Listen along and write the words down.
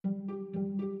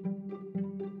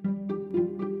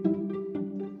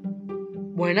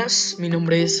Buenas, mi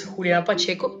nombre es Juliana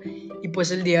Pacheco y pues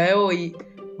el día de hoy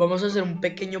vamos a hacer un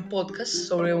pequeño podcast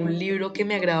sobre un libro que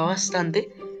me agrada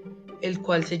bastante, el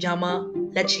cual se llama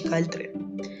La chica del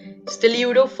tren. Este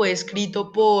libro fue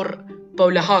escrito por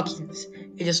Paula Hawkins.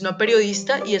 Ella es una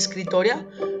periodista y escritora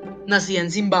nacida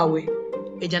en Zimbabue.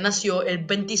 Ella nació el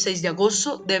 26 de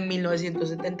agosto de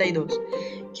 1972.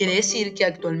 Quiere decir que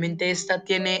actualmente esta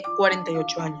tiene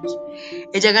 48 años.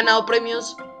 Ella ha ganado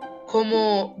premios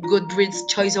como Goodreads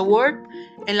Choice Award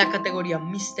en la categoría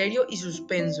Misterio y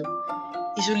Suspenso.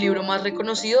 Y su libro más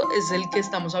reconocido es el que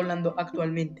estamos hablando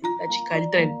actualmente, La chica del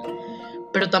tren.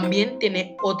 Pero también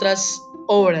tiene otras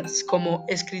obras como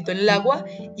Escrito en el agua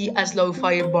y A Slow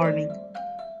Fire Burning.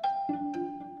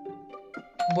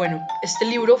 Bueno, este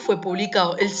libro fue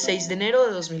publicado el 6 de enero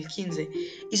de 2015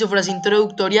 y su frase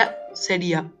introductoria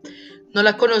sería: no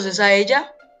la conoces a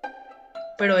ella,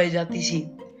 pero ella a ti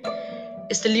sí.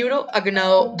 Este libro ha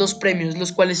ganado 2 premios,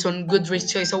 los cuales son Goodreads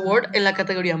Choice Award en la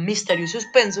categoría Misterio y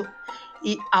Suspenso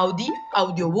y Audi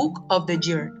Audiobook of the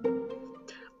Year.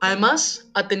 Además,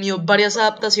 ha tenido varias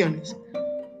adaptaciones.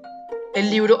 El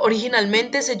libro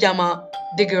originalmente se llama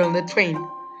The Girl on the Train,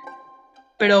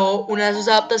 pero una de sus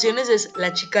adaptaciones es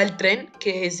La chica del tren,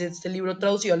 que es este libro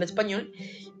traducido al español,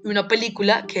 y una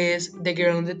película que es The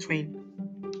Girl on the Train,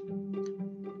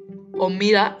 o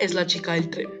Mira es la chica del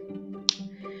tren.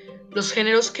 Los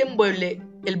géneros que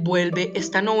envuelve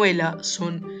esta novela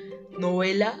son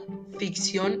novela,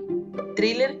 ficción,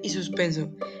 thriller y suspenso.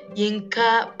 Y en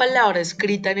cada palabra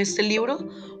escrita en este libro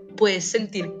puedes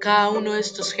sentir cada uno de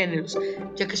estos géneros,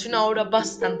 ya que es una obra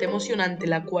bastante emocionante,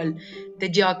 la cual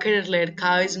te lleva a querer leer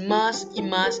cada vez más y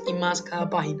más y más cada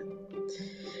página.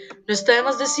 No está de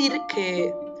más decir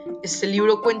que este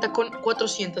libro cuenta con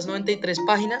 493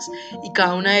 páginas y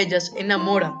cada una de ellas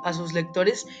enamora a sus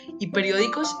lectores y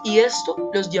periódicos, y esto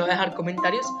los lleva a dejar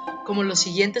comentarios como los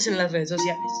siguientes en las redes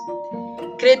sociales.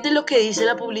 Créete lo que dice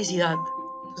la publicidad,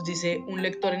 nos dice un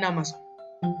lector en Amazon.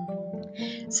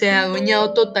 Se ha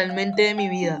adueñado totalmente de mi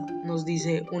vida, nos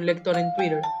dice un lector en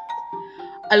Twitter.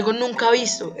 Algo nunca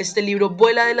visto, este libro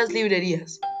vuela de las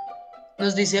librerías,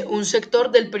 nos dice un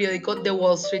sector del periódico The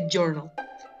Wall Street Journal.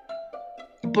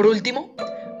 Y por último,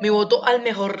 mi voto al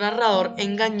mejor narrador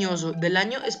engañoso del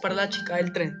año es para La chica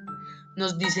del tren,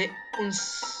 nos dice un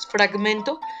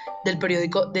fragmento del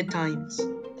periódico The Times.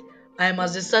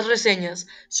 Además de estas reseñas,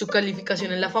 su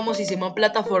calificación en la famosísima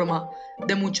plataforma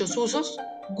de muchos usos,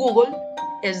 Google,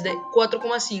 es de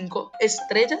 4,5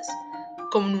 estrellas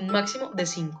con un máximo de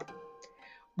 5.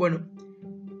 Bueno,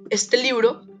 este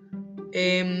libro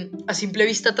a simple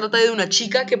vista trata de una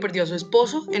chica que perdió a su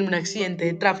esposo en un accidente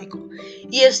de tráfico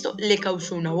y esto le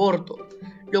causó un aborto,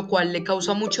 lo cual le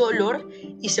causa mucho dolor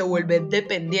y se vuelve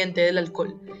dependiente del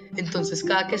alcohol. Entonces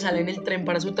cada que sale en el tren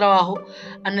para su trabajo,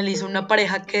 analiza una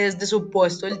pareja que desde su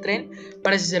puesto del tren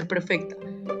parece ser perfecta,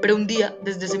 pero un día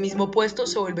desde ese mismo puesto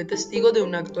se vuelve testigo de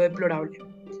un acto deplorable.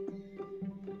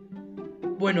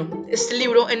 Bueno, este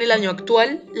libro en el año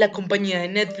actual, la compañía de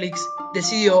Netflix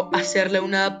decidió hacerle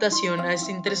una adaptación a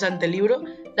este interesante libro,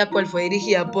 la cual fue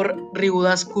dirigida por Ribu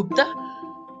Dasgupta,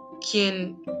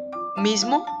 quien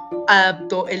mismo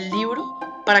adaptó el libro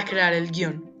para crear el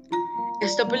guión.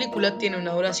 Esta película tiene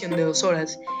una duración de 2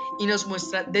 horas y nos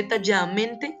muestra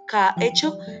detalladamente cada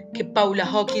hecho que Paula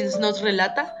Hawkins nos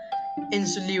relata en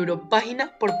su libro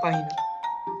página por página.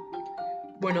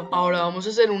 Bueno, ahora vamos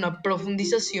a hacer una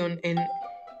profundización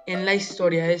en la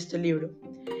historia de este libro.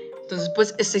 Entonces,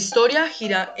 pues esta historia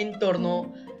gira en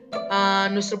torno a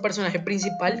nuestro personaje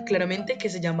principal, claramente, que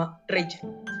se llama Rachel.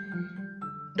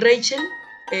 Rachel,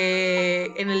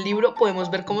 en el libro podemos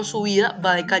ver cómo su vida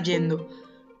va decayendo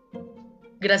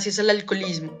gracias al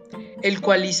alcoholismo, el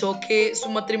cual hizo que su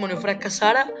matrimonio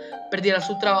fracasara, perdiera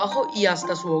su trabajo y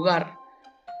hasta su hogar.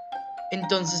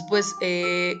 Entonces, pues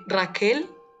Raquel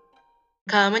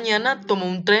cada mañana toma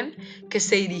un tren que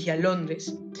se dirige a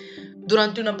Londres.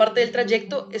 Durante una parte del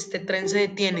trayecto, este tren se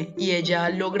detiene y ella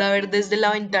logra ver desde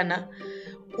la ventana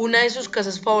una de sus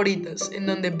casas favoritas, en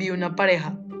donde vive una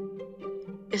pareja.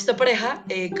 Esta pareja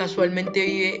casualmente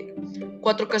vive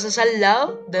 4 casas al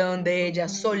lado de donde ella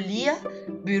solía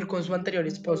vivir con su anterior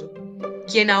esposo,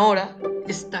 quien ahora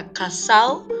está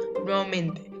casado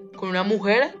nuevamente con una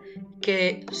mujer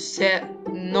que se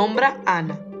nombra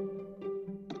Ana.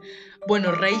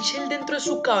 Bueno, Rachel dentro de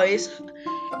su cabeza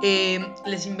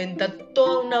les inventa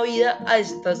toda una vida a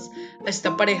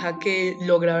esta pareja que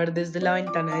logra ver desde la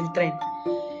ventana del tren.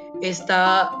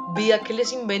 Esta vida que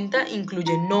les inventa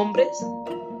incluye nombres,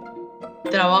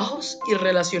 trabajos y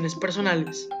relaciones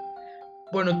personales.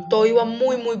 Bueno, todo iba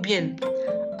muy muy bien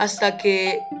hasta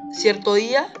que cierto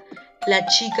día la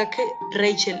chica que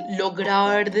Rachel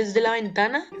lograba ver desde la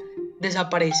ventana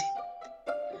desaparece.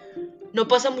 No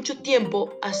pasa mucho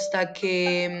tiempo hasta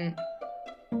que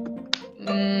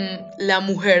la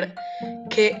mujer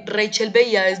que Rachel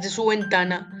veía desde su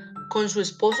ventana con su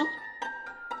esposo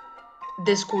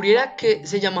descubriera que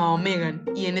se llamaba Megan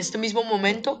y en este mismo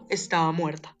momento estaba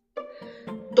muerta.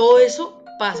 Todo eso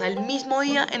pasa el mismo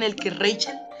día en el que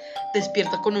Rachel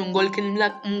despierta con un golpe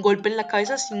en la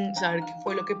cabeza sin saber qué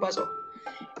fue lo que pasó.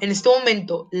 En este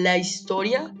momento la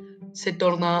historia se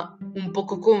torna un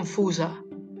poco confusa,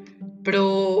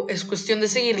 pero es cuestión de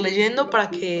seguir leyendo para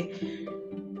que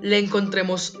le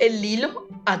encontremos el hilo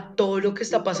a todo lo que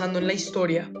está pasando en la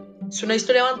historia. Es una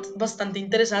historia bastante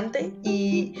interesante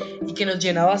y que nos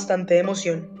llena bastante de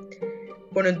emoción.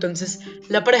 Bueno, entonces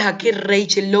la pareja que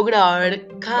Rachel lograba ver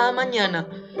cada mañana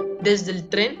desde el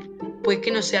tren puede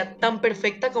que no sea tan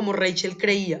perfecta como Rachel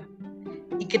creía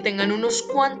y que tengan unos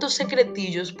cuantos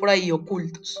secretillos por ahí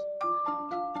ocultos.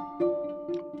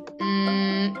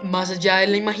 Más allá de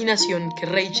la imaginación que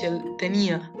Rachel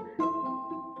tenía.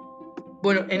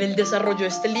 Bueno, en el desarrollo de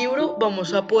este libro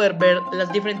vamos a poder ver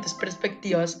las diferentes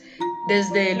perspectivas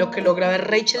desde lo que logra ver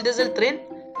Rachel desde el tren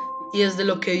y desde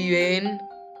lo que viven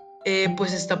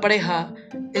pues esta pareja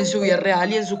en su vida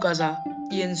real y en su casa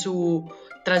y en su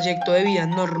trayecto de vida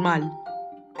normal.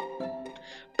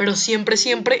 Pero siempre,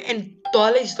 siempre en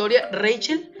toda la historia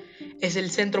Rachel es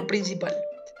el centro principal,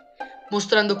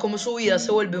 mostrando cómo su vida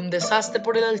se vuelve un desastre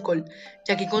por el alcohol,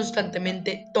 ya que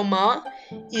constantemente tomaba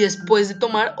y después de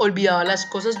tomar olvidaba las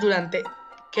cosas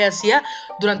que hacía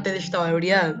durante el estado de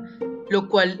ebriedad, lo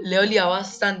cual le dolía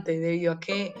bastante debido a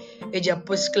que ella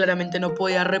pues claramente no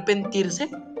podía arrepentirse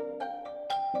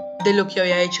de lo que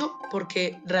había hecho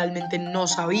porque realmente no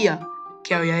sabía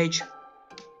qué había hecho.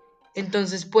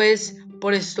 Entonces pues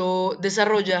por esto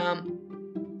desarrolla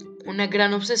una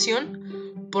gran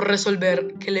obsesión por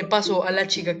resolver qué le pasó a la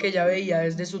chica que ella veía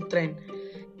desde su tren,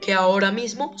 que ahora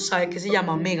mismo sabe que se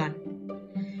llama Megan.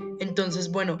 Entonces,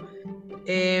 bueno,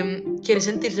 quiere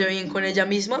sentirse bien con ella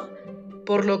misma,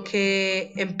 por lo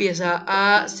que empieza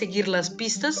a seguir las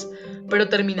pistas, pero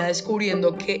termina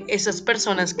descubriendo que esas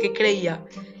personas que creía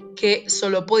que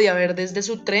solo podía ver desde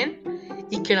su tren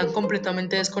y que eran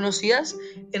completamente desconocidas,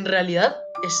 en realidad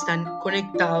están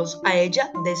conectados a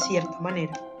ella de cierta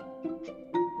manera.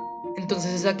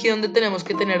 Entonces es aquí donde tenemos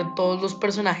que tener todos los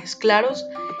personajes claros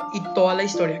y toda la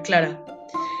historia clara.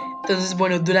 Entonces,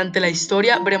 bueno, durante la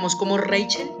historia veremos cómo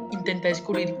Rachel intenta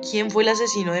descubrir quién fue el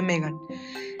asesino de Megan,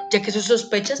 ya que sus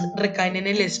sospechas recaen en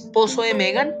el esposo de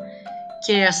Megan,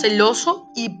 quien era celoso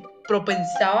y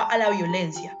propensaba a la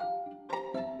violencia.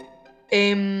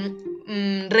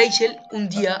 Rachel un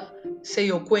día se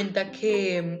dio cuenta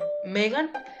que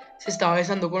Megan se estaba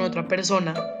besando con otra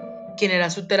persona, quien era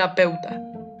su terapeuta,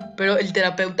 pero el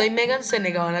terapeuta y Megan se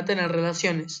negaban a tener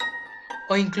relaciones.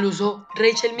 O incluso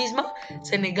Rachel misma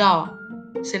se negaba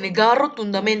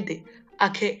rotundamente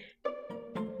a que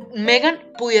Megan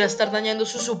pudiera estar dañando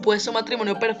su supuesto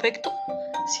matrimonio perfecto,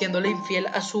 siéndole infiel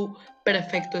a su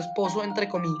perfecto esposo, entre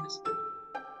comillas.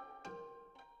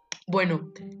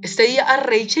 Bueno, este día a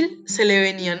Rachel se le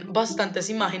venían bastantes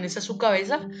imágenes a su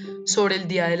cabeza sobre el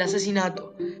día del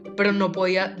asesinato, pero no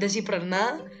podía descifrar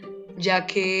nada, ya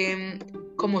que,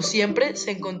 como siempre,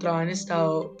 se encontraba en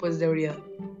estado pues de ebriedad.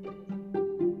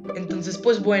 Entonces,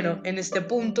 pues bueno, en este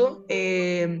punto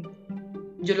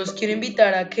yo los quiero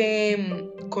invitar a que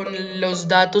con los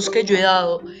datos que yo he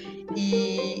dado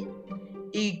y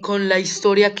con la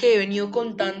historia que he venido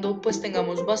contando, pues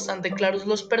tengamos bastante claros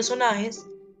los personajes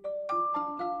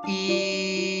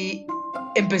y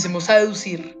empecemos a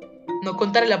deducir. No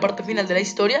contaré la parte final de la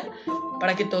historia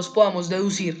para que todos podamos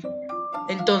deducir.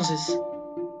 Entonces,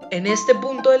 en este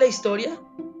punto de la historia,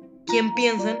 ¿quién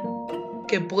piensan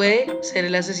que puede ser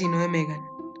el asesino de Megan?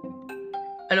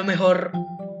 A lo mejor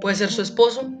puede ser su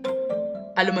esposo,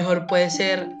 a lo mejor puede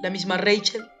ser la misma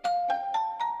Rachel,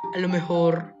 a lo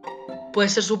mejor puede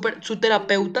ser su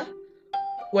terapeuta,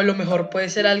 o a lo mejor puede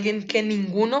ser alguien que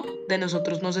ninguno de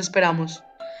nosotros nos esperamos.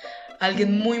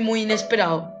 Alguien muy, muy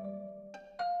inesperado.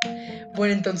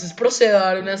 Bueno, entonces procedo a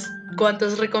dar unas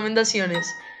cuantas recomendaciones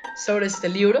sobre este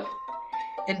libro.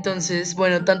 Entonces,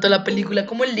 bueno, tanto la película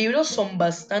como el libro son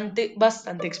bastante,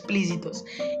 bastante explícitos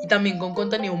y también con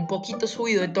contenido un poquito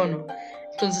subido de tono.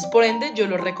 Entonces, por ende, yo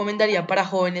lo recomendaría para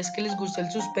jóvenes que les gusta el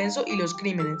suspenso y los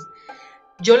crímenes.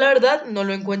 Yo la verdad no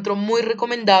lo encuentro muy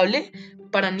recomendable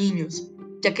para niños,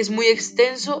 ya que es muy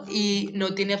extenso y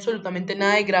no tiene absolutamente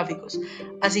nada de gráficos,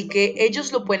 así que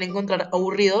ellos lo pueden encontrar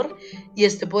aburridor y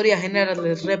este podría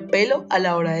generarles repelo a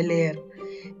la hora de leer.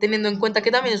 teniendo en cuenta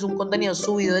que también es un contenido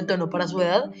subido de tono para su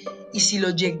edad, y si lo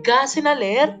llegasen a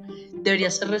leer,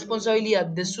 debería ser responsabilidad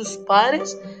de sus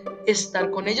padres estar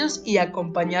con ellos y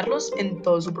acompañarlos en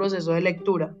todo su proceso de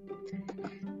lectura.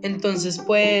 Entonces,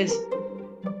 pues,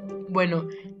 bueno,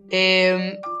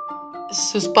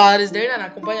 sus padres deberán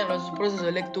acompañarlos en su proceso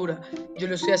de lectura. Yo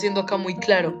lo estoy haciendo acá muy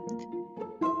claro.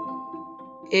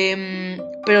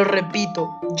 Pero repito,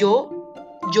 yo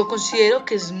considero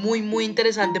que es muy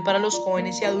interesante para los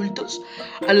jóvenes y adultos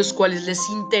a los cuales les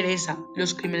interesa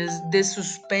los crímenes de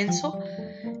suspenso,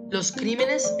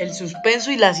 el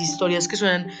suspenso y las historias que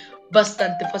suenan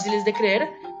bastante fáciles de creer,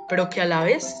 pero que a la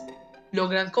vez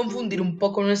logran confundir un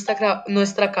poco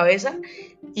nuestra cabeza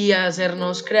y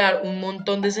hacernos crear un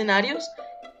montón de escenarios.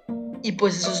 Y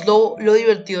pues eso es lo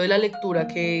divertido de la lectura,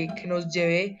 que nos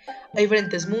lleve a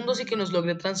diferentes mundos y que nos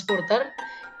logre transportar,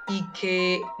 y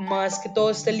que más que todo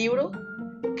este libro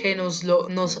que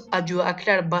nos ayuda a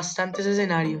crear bastantes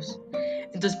escenarios.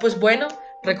 Entonces, pues bueno,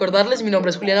 recordarles, mi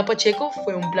nombre es Juliana Pacheco,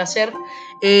 fue un placer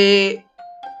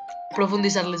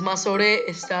profundizarles más sobre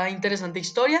esta interesante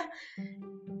historia.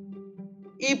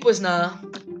 Y pues nada,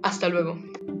 hasta luego.